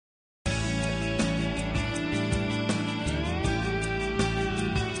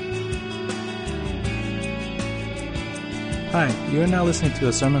Hi, you are now listening to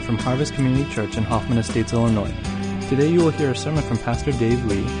a sermon from Harvest Community Church in Hoffman Estates, Illinois. Today you will hear a sermon from Pastor Dave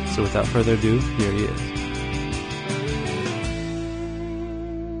Lee, so without further ado, here he is.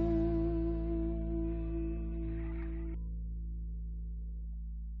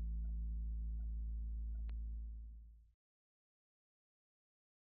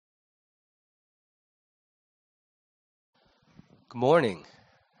 Good morning.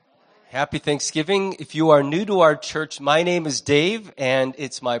 Happy Thanksgiving. If you are new to our church, my name is Dave, and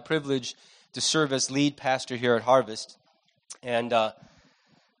it's my privilege to serve as lead pastor here at Harvest. And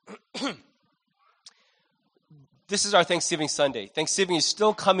this is our Thanksgiving Sunday. Thanksgiving is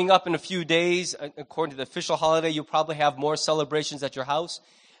still coming up in a few days. According to the official holiday, you'll probably have more celebrations at your house.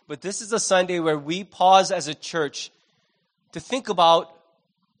 But this is a Sunday where we pause as a church to think about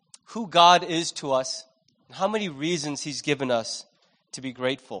who God is to us and how many reasons He's given us to be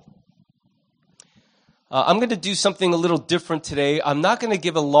grateful. I'm going to do something a little different today. I'm not going to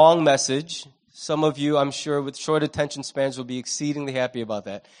give a long message. Some of you, I'm sure, with short attention spans will be exceedingly happy about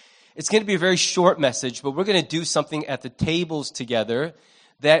that. It's going to be a very short message, but we're going to do something at the tables together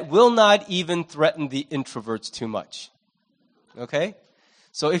that will not even threaten the introverts too much. Okay?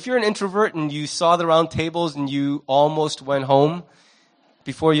 So if you're an introvert and you saw the round tables and you almost went home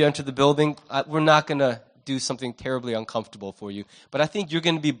before you entered the building, we're not going to do something terribly uncomfortable for you. But I think you're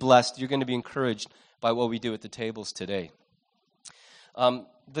going to be blessed. You're going to be encouraged by what we do at the tables today.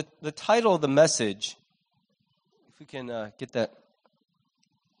 The title of the message, if we can get that.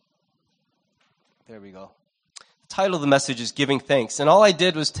 There we go. The title of the message is Giving Thanks. And all I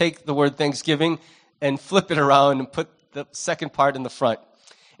did was take the word Thanksgiving and flip it around and put the second part in the front.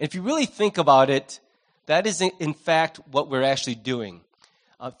 And if you really think about it, that is in fact what we're actually doing.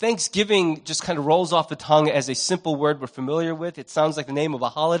 Thanksgiving just kind of rolls off the tongue as a simple word we're familiar with. It sounds like the name of a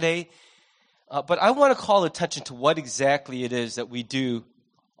holiday. But I want to call attention to what exactly it is that we do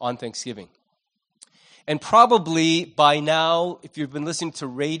on Thanksgiving. And probably by now, if you've been listening to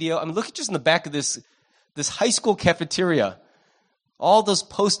radio, I mean, look at just in the back of this high school cafeteria, all those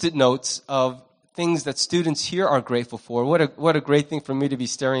Post-it notes of things that students here are grateful for. What a great thing for me to be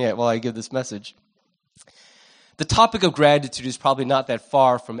staring at while I give this message. The topic of gratitude is probably not that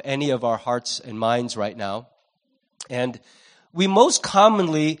far from any of our hearts and minds right now. And we most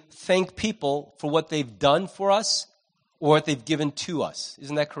commonly thank people for what they've done for us or what they've given to us.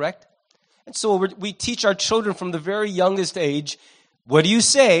 Isn't that correct? And so we teach our children from the very youngest age, what do you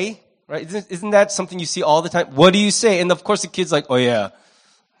say? Right? Isn't that something you see all the time? What do you say? And of course the kid's like, oh yeah,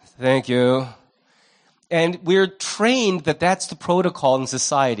 thank you. And we're trained that that's the protocol in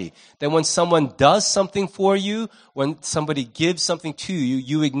society. That when someone does something for you, when somebody gives something to you,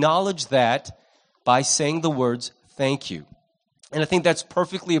 you acknowledge that by saying the words, thank you. And I think that's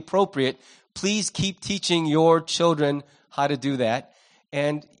perfectly appropriate. Please keep teaching your children how to do that.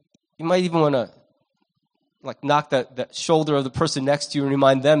 And you might even want to knock the shoulder of the person next to you and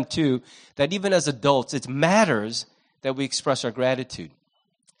remind them too that even as adults, it matters that we express our gratitude.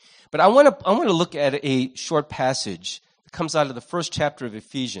 But I want to look at a short passage that comes out of the first chapter of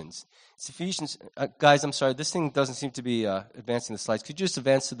Ephesians. It's Ephesians. Guys, I'm sorry, this thing doesn't seem to be advancing the slides. Could you just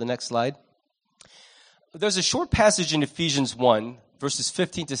advance to the next slide? There's a short passage in Ephesians 1, verses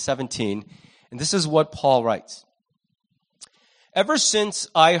 15 to 17, and this is what Paul writes. Ever since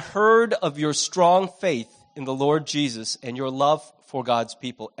I heard of your strong faith in the Lord Jesus and your love for God's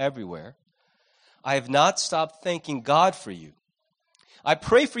people everywhere, I have not stopped thanking God for you. I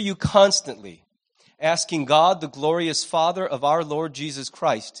pray for you constantly, asking God, the glorious Father of our Lord Jesus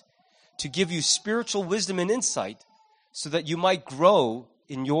Christ, to give you spiritual wisdom and insight so that you might grow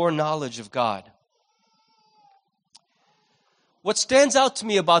in your knowledge of God. What stands out to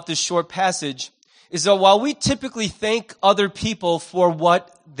me about this short passage is that while we typically thank other people for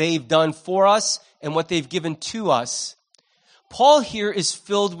what they've done for us and what they've given to us, Paul here is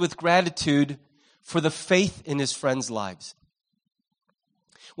filled with gratitude for the faith in his friends' lives.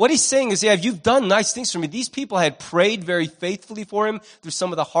 What he's saying is, yeah, you've done nice things for me. These people had prayed very faithfully for him through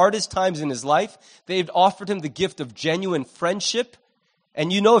some of the hardest times in his life. They've offered him the gift of genuine friendship.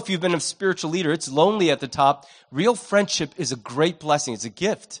 And you know, if you've been a spiritual leader, it's lonely at the top. Real friendship is a great blessing. It's a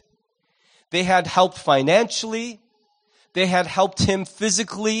gift. They had helped financially. They had helped him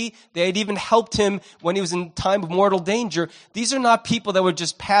physically. They had even helped him when he was in time of mortal danger. These are not people that were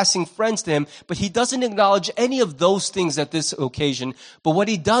just passing friends to him, but he doesn't acknowledge any of those things at this occasion. But what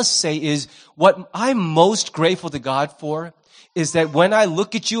he does say is, what I'm most grateful to God for is that when I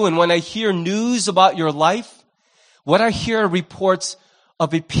look at you and when I hear news about your life, what I hear are reports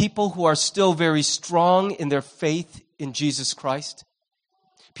of a people who are still very strong in their faith in Jesus Christ.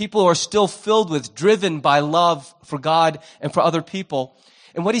 People who are still filled with, driven by love for God and for other people.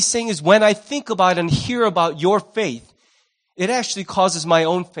 And what he's saying is when I think about and hear about your faith, it actually causes my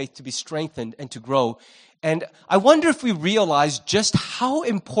own faith to be strengthened and to grow. And I wonder if we realize just how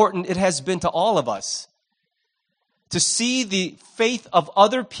important it has been to all of us to see the faith of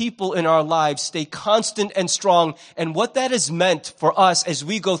other people in our lives stay constant and strong, and what that has meant for us as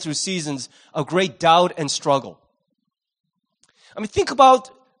we go through seasons of great doubt and struggle. I mean, think about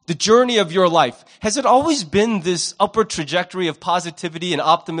the journey of your life. Has it always been this upward trajectory of positivity and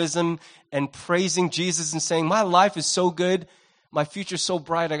optimism and praising Jesus and saying, my life is so good, my future's so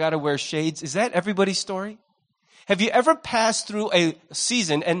bright, I got to wear shades? Is that everybody's story? Have you ever passed through a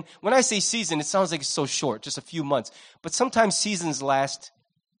season, and when I say season, it sounds like it's so short, just a few months, but sometimes seasons last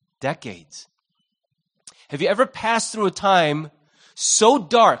decades. Have you ever passed through a time so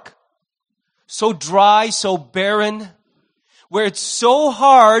dark, so dry, so barren, where it's so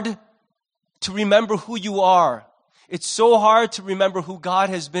hard to remember who you are? It's so hard to remember who God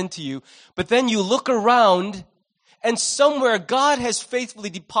has been to you, but then you look around and somewhere God has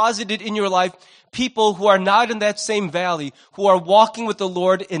faithfully deposited in your life people who are not in that same valley, who are walking with the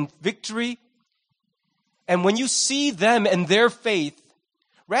Lord in victory. And when you see them and their faith,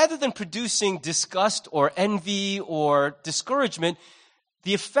 rather than producing disgust or envy or discouragement,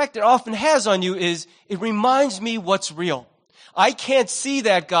 the effect it often has on you is it reminds me what's real. I can't see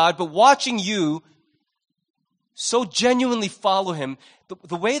that, God, but watching you so genuinely follow him,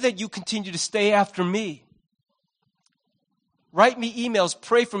 the way that you continue to stay after me, write me emails,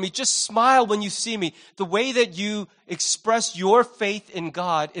 pray for me, just smile when you see me. The way that you express your faith in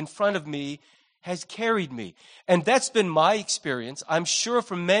God in front of me has carried me. And that's been my experience. I'm sure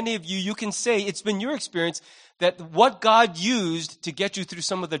for many of you, you can say it's been your experience that what God used to get you through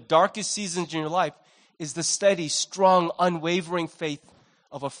some of the darkest seasons in your life is the steady, strong, unwavering faith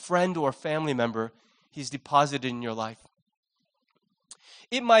of a friend or a family member he's deposited in your life.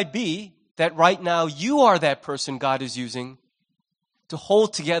 It might be that right now you are that person God is using to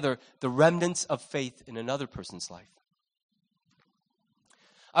hold together the remnants of faith in another person's life.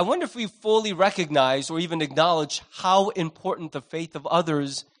 I wonder if we fully recognize or even acknowledge how important the faith of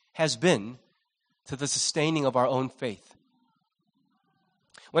others has been to the sustaining of our own faith.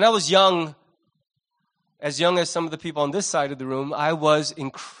 When I was young as some of the people on this side of the room, I was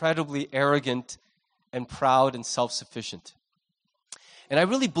incredibly arrogant and proud and self-sufficient. And I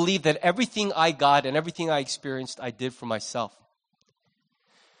really believed that everything I got and everything I experienced, I did for myself.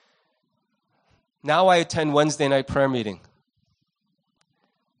 Now I attend Wednesday night prayer meeting,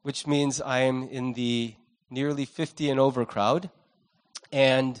 which means I am in the nearly 50 and over crowd.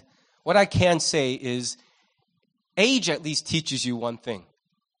 And what I can say is age at least teaches you one thing.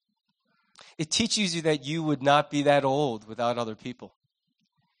 It teaches you that you would not be that old without other people.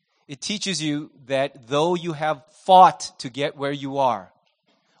 It teaches you that though you have fought to get where you are,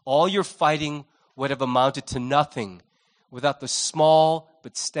 all your fighting would have amounted to nothing without the small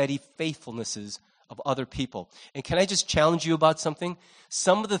but steady faithfulnesses of other people. And can I just challenge you about something?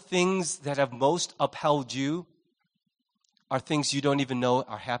 Some of the things that have most upheld you are things you don't even know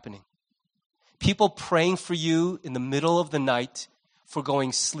are happening. People praying for you in the middle of the night,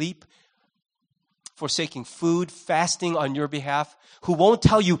 foregoing sleep, forsaking food, fasting on your behalf, who won't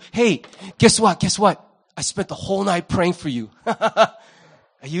tell you, hey, guess what? I spent the whole night praying for you.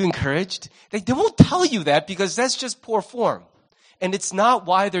 Are you encouraged? They won't tell you that because that's just poor form. And it's not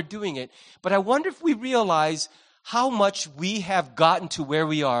why they're doing it. But I wonder if we realize how much we have gotten to where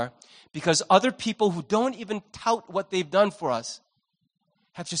we are because other people who don't even tout what they've done for us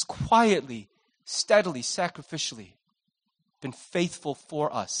have just quietly, steadily, sacrificially been faithful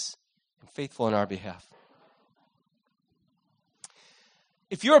for us and faithful on our behalf.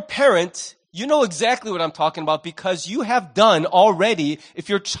 If you're a parent, you know exactly what I'm talking about because you have done already, if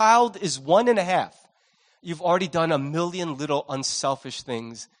your child is 1.5, you've already done a million little unselfish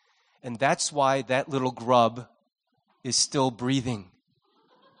things. And that's why that little grub is still breathing.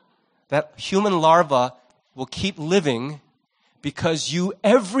 That human larva will keep living because you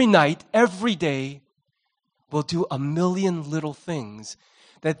every night, every day, will do a million little things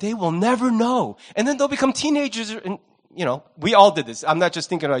that they will never know. And then they'll become teenagers. And, we all did this. I'm not just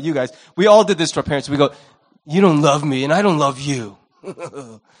thinking about you guys. We all did this to our parents. We go, you don't love me and I don't love you.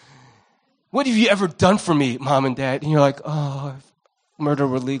 What have you ever done for me, Mom and Dad? And you're like, oh, if murder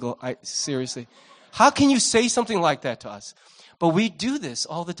were legal. Seriously. How can you say something like that to us? But we do this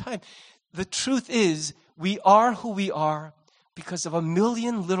all the time. The truth is, we are who we are because of a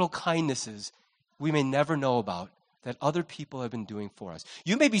million little kindnesses we may never know about that other people have been doing for us.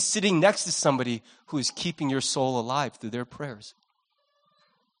 You may be sitting next to somebody who is keeping your soul alive through their prayers.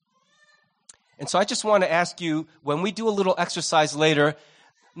 And so I just want to ask you, when we do a little exercise later,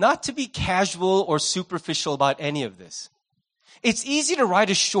 not to be casual or superficial about any of this. It's easy to write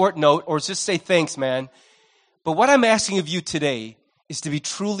a short note or just say, thanks, man. But what I'm asking of you today is to be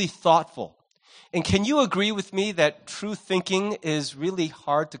truly thoughtful. And can you agree with me that true thinking is really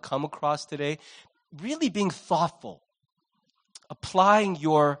hard to come across today? Really being thoughtful, applying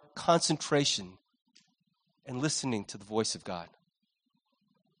your concentration and listening to the voice of God.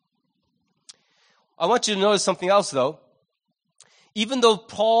 I want you to notice something else, though. Even though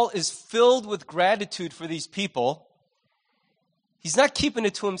Paul is filled with gratitude for these people, he's not keeping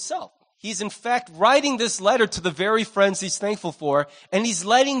it to himself. He's in fact writing this letter to the very friends he's thankful for, and he's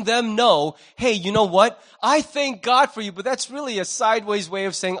letting them know, hey, you know what? I thank God for you, but that's really a sideways way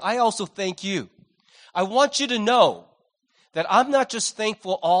of saying, I also thank you. I want you to know that I'm not just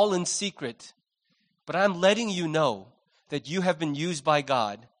thankful all in secret, but I'm letting you know that you have been used by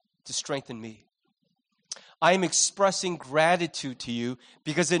God to strengthen me. I am expressing gratitude to you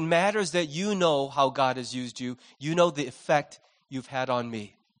because it matters that you know how God has used you. You know the effect you've had on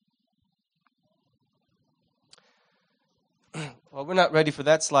me. Well, we're not ready for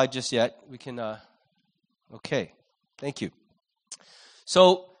that slide just yet. We can, okay. Thank you.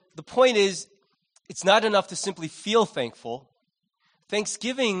 So the point is, it's not enough to simply feel thankful.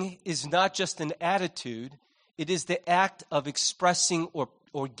 Thanksgiving is not just an attitude. It is the act of expressing or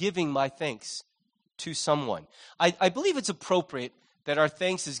giving my thanks to someone. I believe it's appropriate that our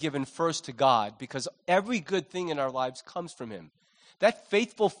thanks is given first to God because every good thing in our lives comes from Him. That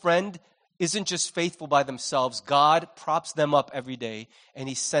faithful friend isn't just faithful by themselves. God props them up every day, and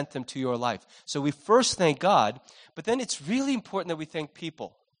He sent them to your life. So we first thank God, but then it's really important that we thank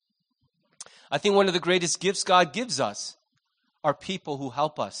people. I think one of the greatest gifts God gives us are people who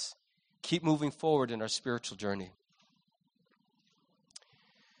help us keep moving forward in our spiritual journey.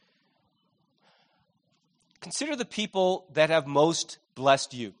 Consider the people that have most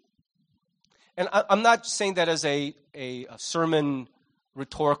blessed you. And I'm not saying that as a sermon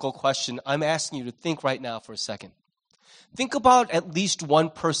rhetorical question. I'm asking you to think right now for a second. Think about at least one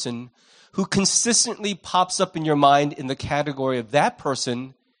person who consistently pops up in your mind in the category of that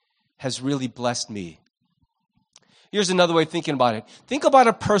person has really blessed me. Here's another way of thinking about it. Think about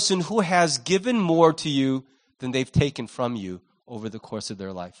a person who has given more to you than they've taken from you over the course of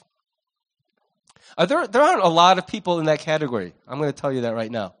their life. There aren't a lot of people in that category. I'm going to tell you that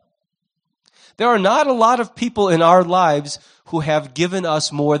right now. There are not a lot of people in our lives who have given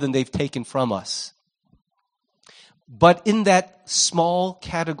us more than they've taken from us. But in that small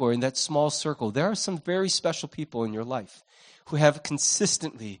category, in that small circle, there are some very special people in your life who have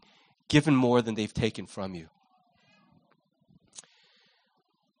consistently given more than they've taken from you.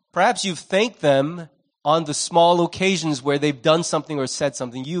 Perhaps you've thanked them on the small occasions where they've done something or said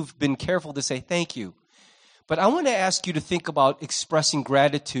something. You've been careful to say thank you. But I want to ask you to think about expressing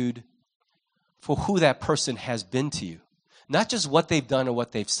gratitude for who that person has been to you. Not just what they've done or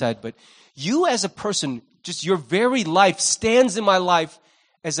what they've said, but you as a person, just your very life stands in my life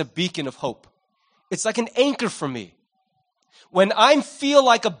as a beacon of hope. It's like an anchor for me. When I feel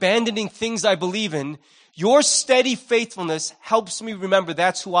like abandoning things I believe in, your steady faithfulness helps me remember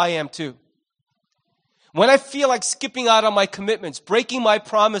that's who I am too. When I feel like skipping out on my commitments, breaking my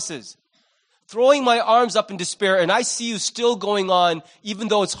promises, throwing my arms up in despair, and I see you still going on, even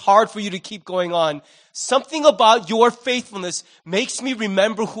though it's hard for you to keep going on, something about your faithfulness makes me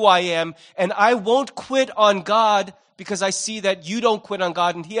remember who I am, and I won't quit on God because I see that you don't quit on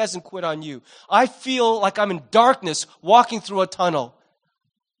God and He hasn't quit on you. I feel like I'm in darkness walking through a tunnel,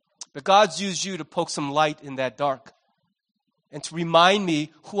 but God's used you to poke some light in that dark and to remind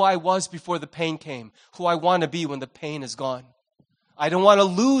me who I was before the pain came, who I want to be when the pain is gone. I don't want to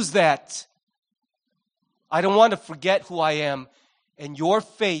lose that. I don't want to forget who I am. And your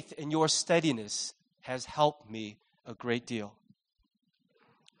faith and your steadiness has helped me a great deal.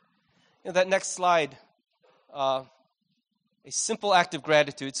 You know, that next slide, a simple act of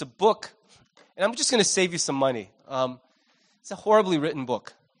gratitude. It's a book, and I'm just going to save you some money. It's a horribly written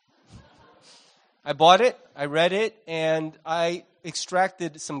book. I bought it, I read it, and I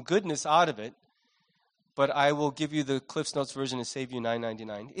extracted some goodness out of it, but I will give you the Cliff's Notes version and save you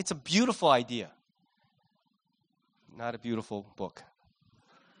 $9.99. It's a beautiful idea. Not a beautiful book.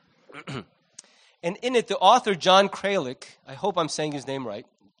 And in it, the author, John Kralik, I hope I'm saying his name right,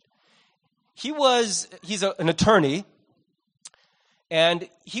 he's an attorney, and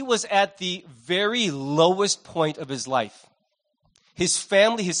he was at the very lowest point of his life. His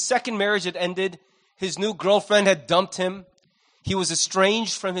family, his second marriage had ended. His new girlfriend had dumped him. He was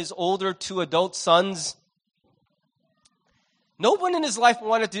estranged from his older 2 adult sons. No one in his life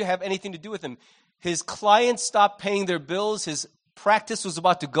wanted to have anything to do with him. His clients stopped paying their bills. His practice was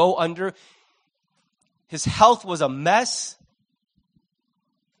about to go under. His health was a mess.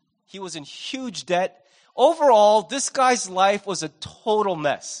 He was in huge debt. Overall, this guy's life was a total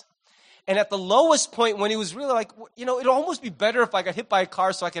mess. And at the lowest point, when he was really like, it'd almost be better if I got hit by a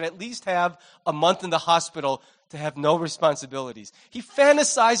car so I could at least have a month in the hospital to have no responsibilities. He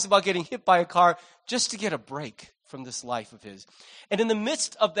fantasized about getting hit by a car just to get a break from this life of his. And in the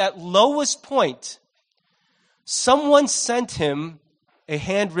midst of that lowest point, someone sent him a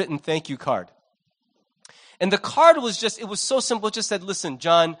handwritten thank you card. And the card was it was so simple. It just said, listen,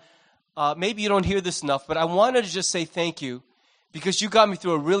 John, maybe you don't hear this enough, but I wanted to just say thank you because you got me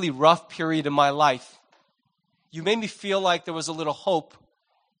through a really rough period in my life. You made me feel like there was a little hope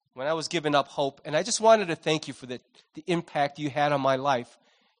when I was giving up hope. And I just wanted to thank you for the impact you had on my life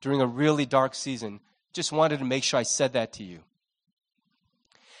during a really dark season. Just wanted to make sure I said that to you.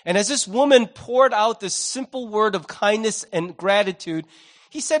 And as this woman poured out this simple word of kindness and gratitude,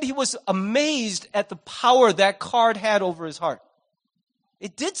 he said he was amazed at the power that card had over his heart.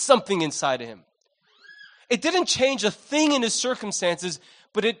 It did something inside of him. It didn't change a thing in his circumstances,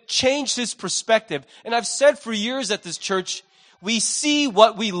 but it changed his perspective. And I've said for years at this church, we see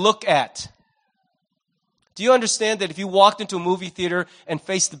what we look at. Do you understand that if you walked into a movie theater and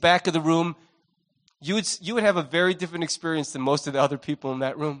faced the back of the room, you would have a very different experience than most of the other people in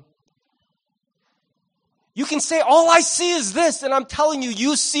that room? You can say, all I see is this, and I'm telling you,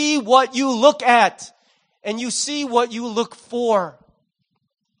 you see what you look at, and you see what you look for.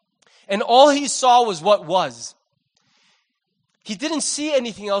 And all he saw was what was. He didn't see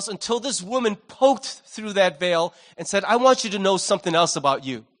anything else until this woman poked through that veil and said, I want you to know something else about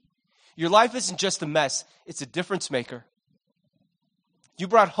you. Your life isn't just a mess, it's a difference maker. You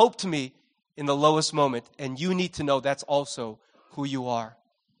brought hope to me in the lowest moment, and you need to know that's also who you are.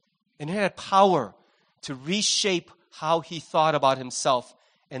 And it had power to reshape how he thought about himself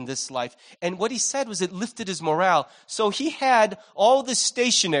in this life. And what he said was it lifted his morale. So he had all this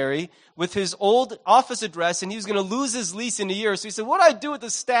stationery with his old office address, and he was going to lose his lease in a year. So he said, what do I do with the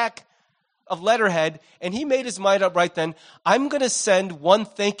stack of letterhead? And he made his mind up right then. I'm going to send one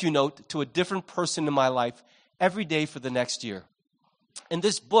thank you note to a different person in my life every day for the next year. And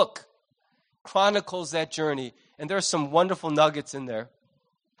this book chronicles that journey, and there are some wonderful nuggets in there.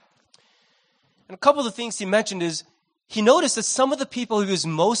 And a couple of the things he mentioned is he noticed that some of the people he was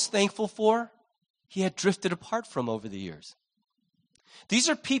most thankful for, he had drifted apart from over the years. These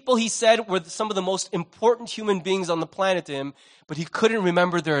are people, he said, were some of the most important human beings on the planet to him, but he couldn't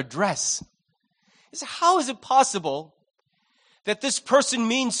remember their address. He said, how is it possible that this person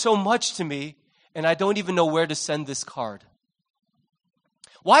means so much to me, and I don't even know where to send this card?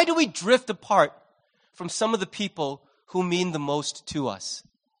 Why do we drift apart from some of the people who mean the most to us?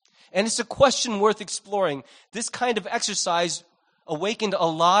 And it's a question worth exploring. This kind of exercise awakened a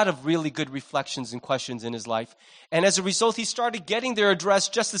lot of really good reflections and questions in his life. And as a result, he started getting their address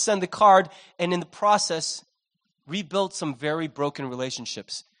just to send the card, and in the process, rebuilt some very broken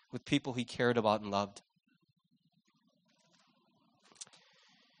relationships with people he cared about and loved.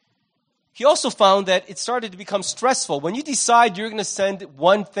 He also found that it started to become stressful. When you decide you're going to send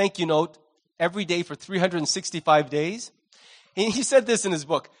one thank you note every day for 365 days, and he said this in his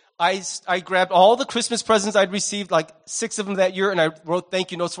book, I grabbed all the Christmas presents I'd received, like 6 of them that year, and I wrote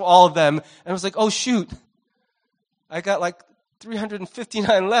thank you notes for all of them. And I was like, oh, shoot. I got like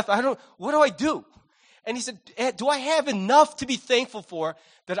 359 left. What do I do? And he said, do I have enough to be thankful for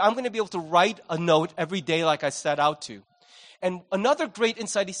that I'm going to be able to write a note every day like I set out to? And another great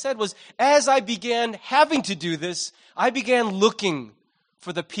insight he said was, as I began having to do this, I began looking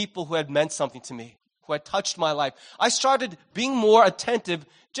for the people who had meant something to me, who had touched my life. I started being more attentive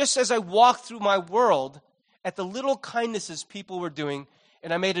just as I walked through my world at the little kindnesses people were doing,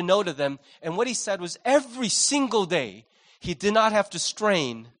 and I made a note of them. And what he said was every single day, he did not have to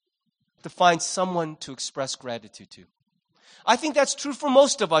strain to find someone to express gratitude to. I think that's true for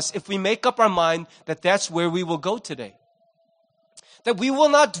most of us if we make up our mind that that's where we will go today. That we will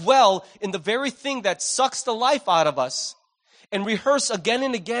not dwell in the very thing that sucks the life out of us and rehearse again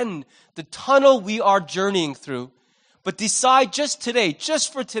and again the tunnel we are journeying through, but decide just today,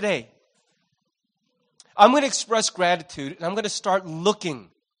 just for today, I'm going to express gratitude and I'm going to start looking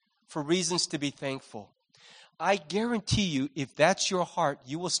for reasons to be thankful. I guarantee you, if that's your heart,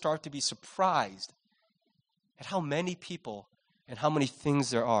 you will start to be surprised at how many people and how many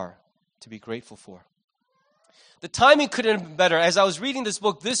things there are to be grateful for. The timing couldn't have been better. As I was reading this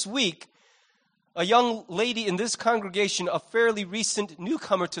book this week, a young lady in this congregation, a fairly recent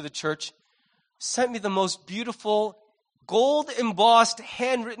newcomer to the church, sent me the most beautiful gold embossed,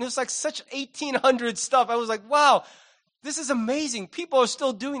 handwritten. It was like such 1800 stuff. I was like, wow, this is amazing. People are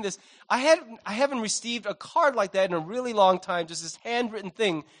still doing this. I haven't received a card like that in a really long time, just this handwritten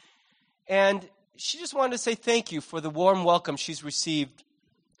thing. And she just wanted to say thank you for the warm welcome she's received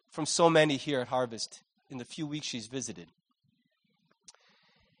from so many here at Harvest in the few weeks she's visited.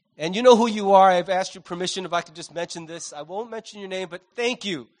 And you know who you are. I've asked you permission if I could just mention this. I won't mention your name, but thank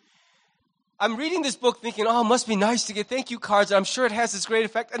you. I'm reading this book thinking, oh, it must be nice to get thank you cards. I'm sure it has this great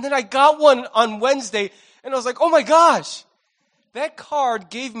effect. And then I got one on Wednesday, and I was like, oh my gosh. That card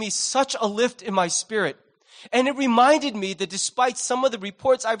gave me such a lift in my spirit. And it reminded me that despite some of the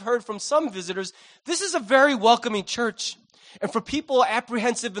reports I've heard from some visitors, this is a very welcoming church. And for people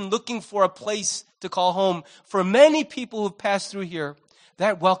apprehensive and looking for a place to call home, for many people who've passed through here,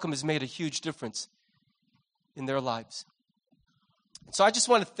 that welcome has made a huge difference in their lives. So I just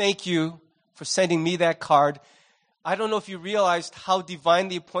want to thank you for sending me that card. I don't know if you realized how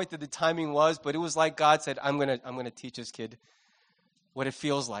divinely appointed the timing was, but it was like God said, I'm gonna teach this kid what it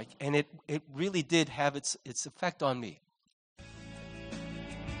feels like. And it really did have its effect on me.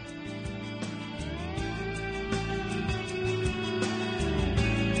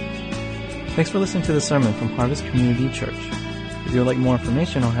 Thanks for listening to the sermon from Harvest Community Church. If you would like more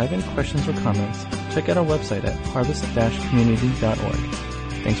information or have any questions or comments, check out our website at harvest-community.org.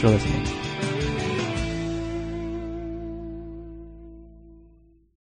 Thanks for listening.